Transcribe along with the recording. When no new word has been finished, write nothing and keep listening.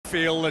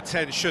feel the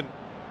tension.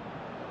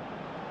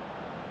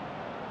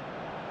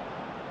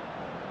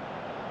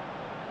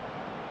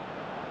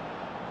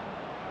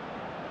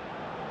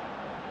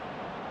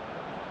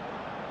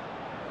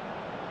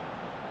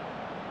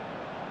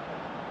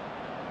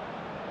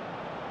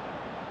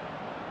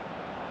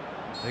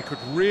 They could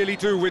really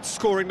do with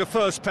scoring the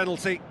first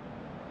penalty.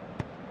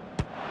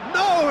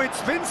 No,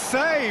 it's been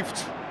saved!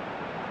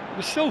 He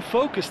was so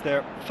focused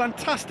there.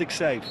 Fantastic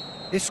save.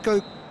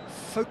 Isco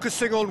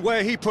focusing on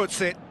where he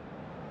puts it.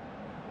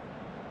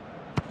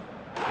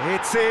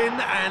 It's in,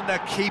 and the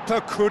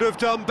keeper could have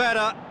done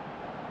better.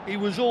 He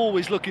was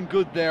always looking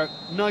good there.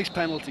 Nice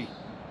penalty.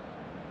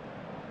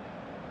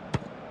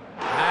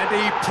 And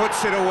he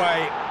puts it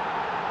away.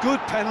 Good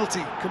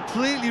penalty.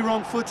 Completely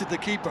wrong-footed, the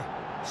keeper.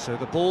 So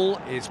the ball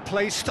is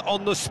placed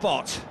on the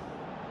spot.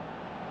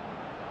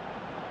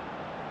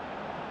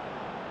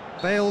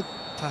 Bale,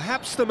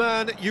 perhaps the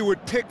man you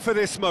would pick for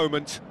this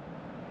moment.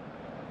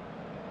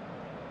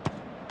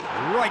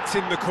 Right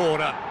in the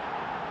corner.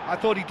 I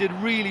thought he did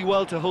really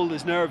well to hold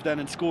his nerve then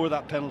and score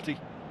that penalty.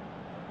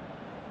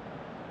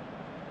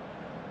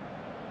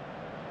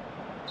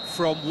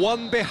 From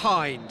one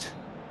behind.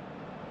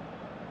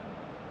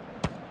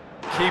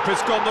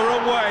 Keeper's gone the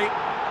wrong way.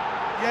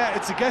 Yeah,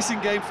 it's a guessing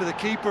game for the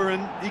keeper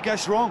and he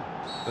guessed wrong.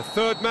 The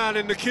third man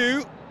in the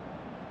queue.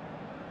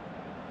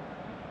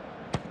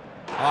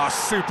 Ah,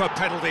 super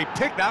penalty,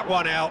 pick that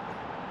one out.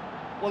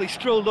 Well, he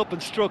strolled up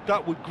and struck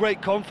that with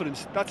great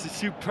confidence. That's a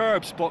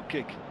superb spot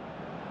kick.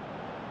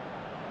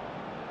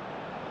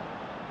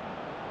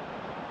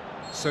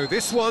 So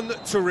this one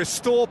to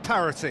restore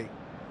parity.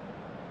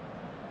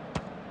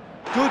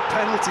 Good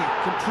penalty,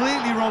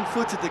 completely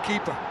wrong-footed, the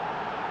keeper.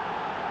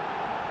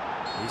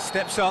 He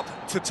steps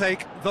up to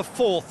take the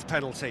fourth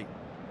penalty.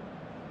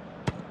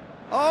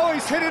 Oh,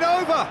 he's hit it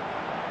over!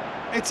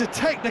 It's a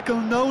technical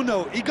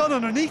no-no, he got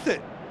underneath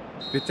it.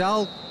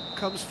 Vidal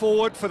comes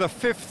forward for the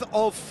fifth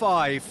of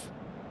five.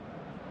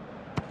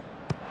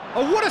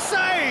 Oh, what a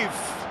save!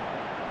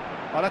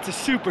 Oh, that's a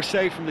super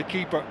save from the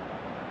keeper.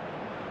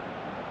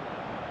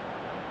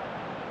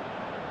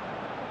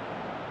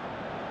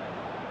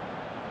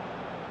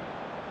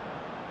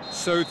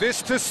 So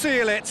this to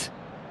seal it.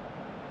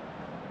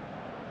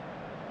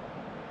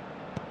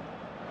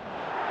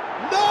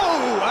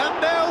 No,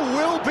 and there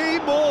will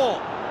be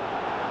more.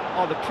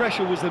 Oh, the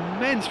pressure was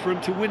immense for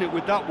him to win it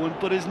with that one,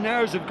 but his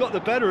nerves have got the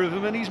better of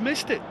him and he's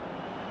missed it.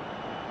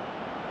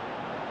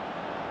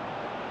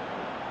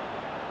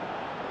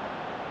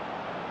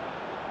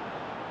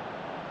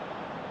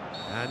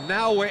 And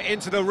now we're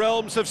into the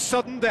realms of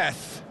sudden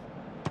death.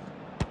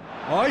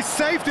 Oh, he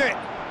saved it!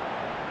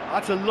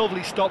 That's a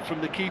lovely stop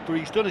from the keeper.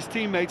 He's done his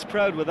teammates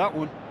proud with that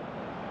one.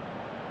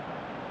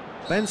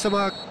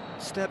 Benzema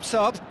steps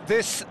up,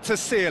 this to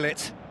seal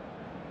it.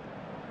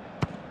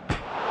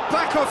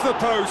 Back off the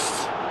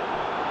post!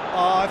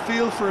 Oh, I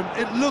feel for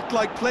him. It looked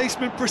like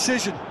placement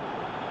precision.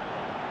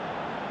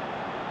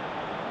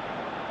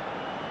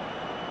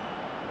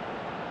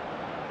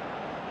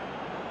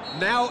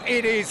 Now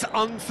it is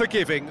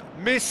unforgiving.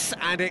 Miss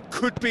and it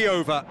could be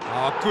over.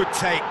 Oh, good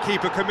take.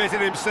 Keeper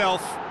committed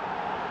himself.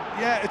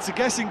 Yeah, it's a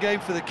guessing game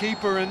for the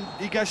keeper and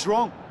he guessed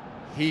wrong.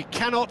 He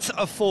cannot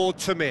afford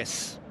to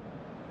miss.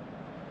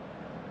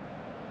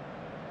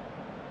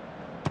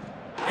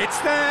 It's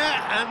there,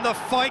 and the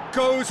fight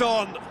goes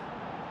on.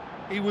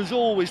 He was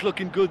always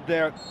looking good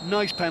there.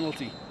 Nice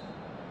penalty.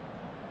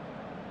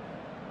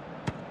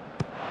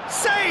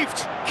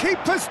 Saved!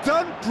 Keeper's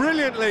done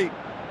brilliantly.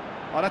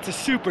 Oh, that's a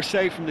super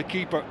save from the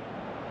keeper.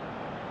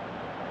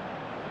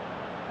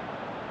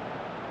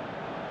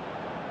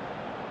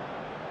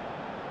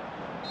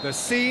 The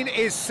scene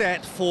is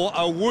set for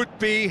a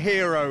would-be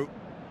hero.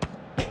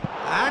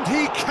 And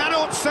he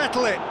cannot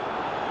settle it.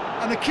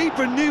 And the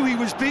keeper knew he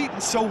was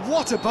beaten, so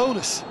what a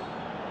bonus.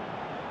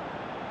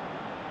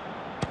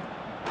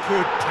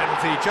 Good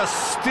penalty,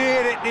 just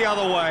steered it the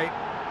other way.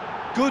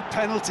 Good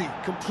penalty,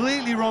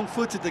 completely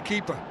wrong-footed, the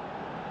keeper.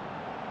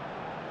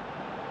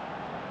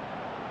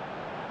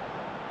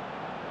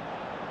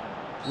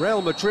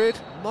 Real Madrid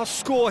must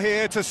score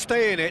here to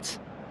stay in it.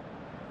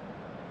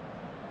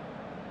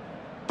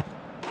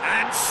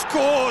 And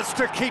scores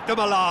to keep them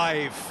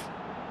alive.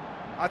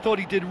 I thought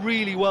he did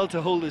really well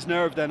to hold his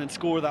nerve then and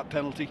score that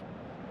penalty.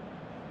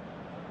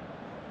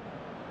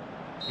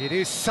 It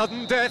is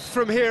sudden death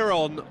from here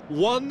on.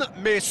 One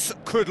miss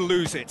could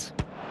lose it.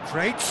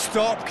 Great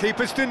stop,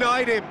 keeper's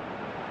denied him.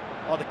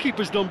 Oh, the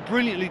keeper's done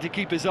brilliantly to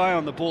keep his eye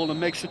on the ball and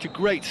make such a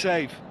great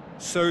save.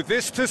 So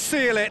this to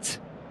seal it.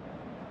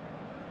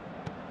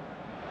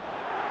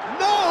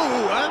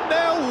 No, and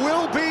there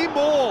will be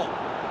more.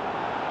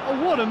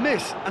 Oh, what a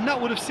miss, and that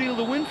would have sealed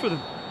the win for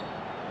them.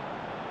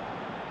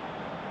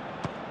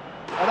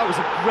 Oh, that was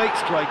a great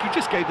strike. He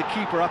just gave the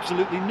keeper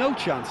absolutely no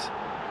chance.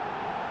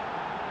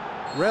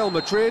 Real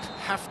Madrid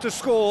have to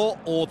score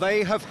or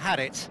they have had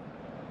it.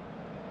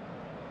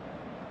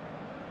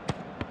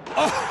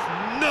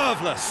 Oh,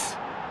 nerveless.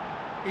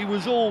 He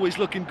was always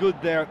looking good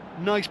there.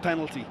 Nice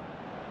penalty.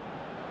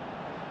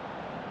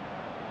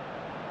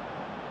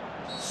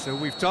 So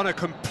we've done a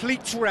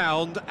complete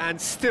round and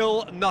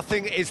still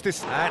nothing is this.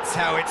 That's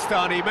how it's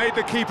done. He made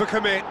the keeper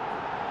commit.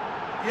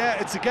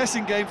 Yeah, it's a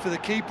guessing game for the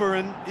keeper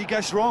and he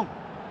guessed wrong.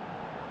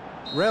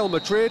 Real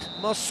Madrid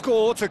must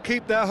score to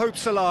keep their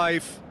hopes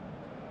alive.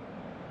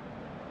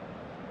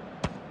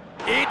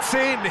 It's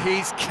in,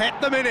 he's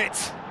kept them in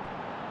it.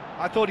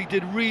 I thought he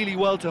did really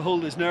well to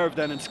hold his nerve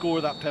then and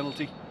score that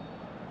penalty.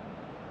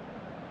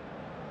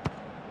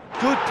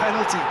 Good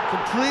penalty,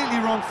 completely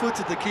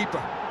wrong-footed the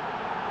keeper.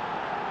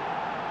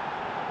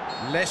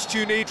 Lest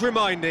you need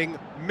reminding,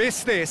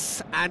 miss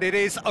this and it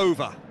is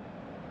over.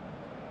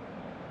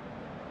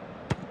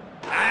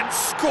 And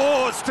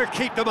scores to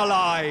keep them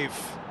alive.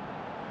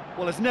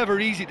 Well, it's never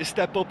easy to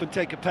step up and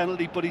take a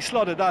penalty, but he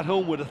slotted that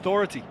home with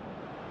authority.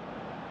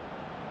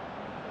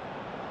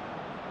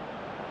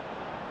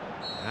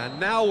 And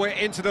now we're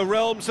into the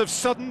realms of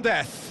sudden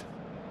death.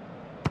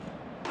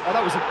 Oh,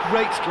 that was a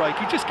great strike.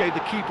 He just gave the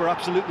keeper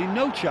absolutely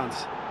no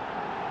chance.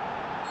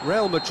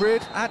 Real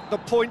Madrid at the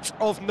point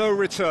of no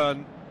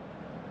return.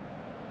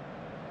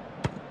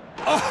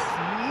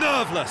 Oh,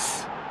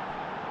 nerveless.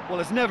 Well,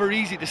 it's never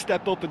easy to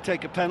step up and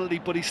take a penalty,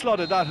 but he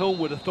slotted that home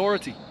with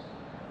authority.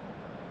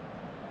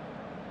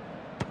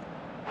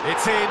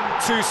 It's in,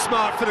 too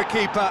smart for the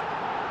keeper.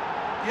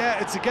 Yeah,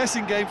 it's a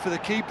guessing game for the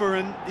keeper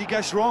and he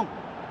guessed wrong.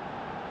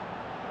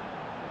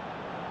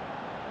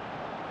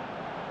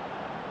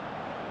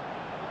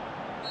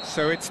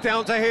 So it's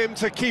down to him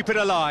to keep it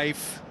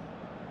alive.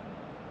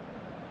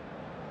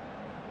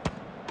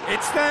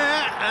 It's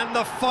there, and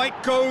the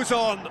fight goes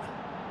on.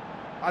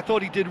 I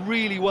thought he did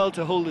really well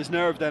to hold his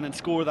nerve then and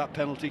score that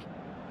penalty.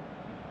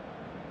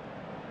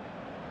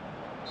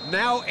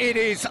 Now it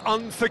is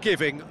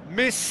unforgiving.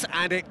 Miss,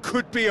 and it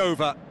could be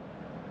over.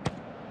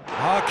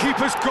 Our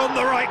keeper's gone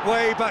the right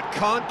way, but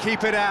can't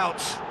keep it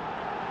out.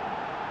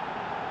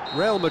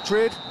 Real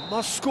Madrid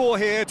must score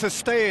here to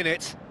stay in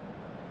it.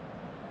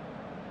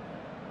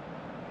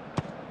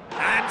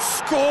 And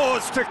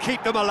scores to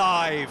keep them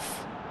alive.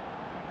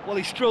 Well,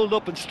 he strolled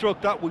up and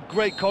struck that with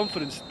great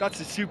confidence.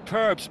 That's a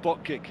superb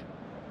spot kick.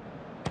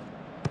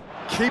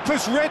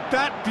 Keeper's read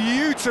that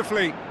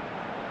beautifully.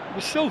 He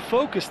was so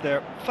focused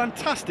there.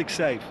 Fantastic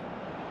save.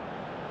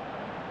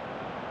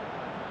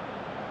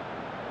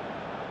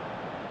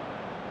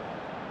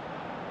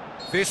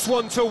 This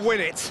one to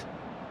win it.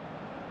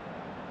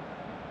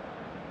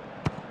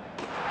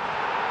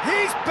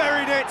 He's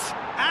buried it,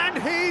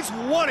 and he's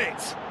won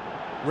it.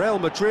 Real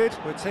Madrid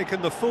were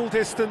taking the full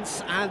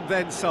distance and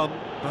then some,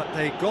 but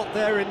they got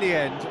there in the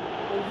end.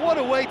 Well, what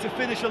a way to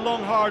finish a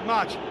long, hard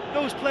match.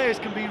 Those players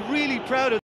can be really proud of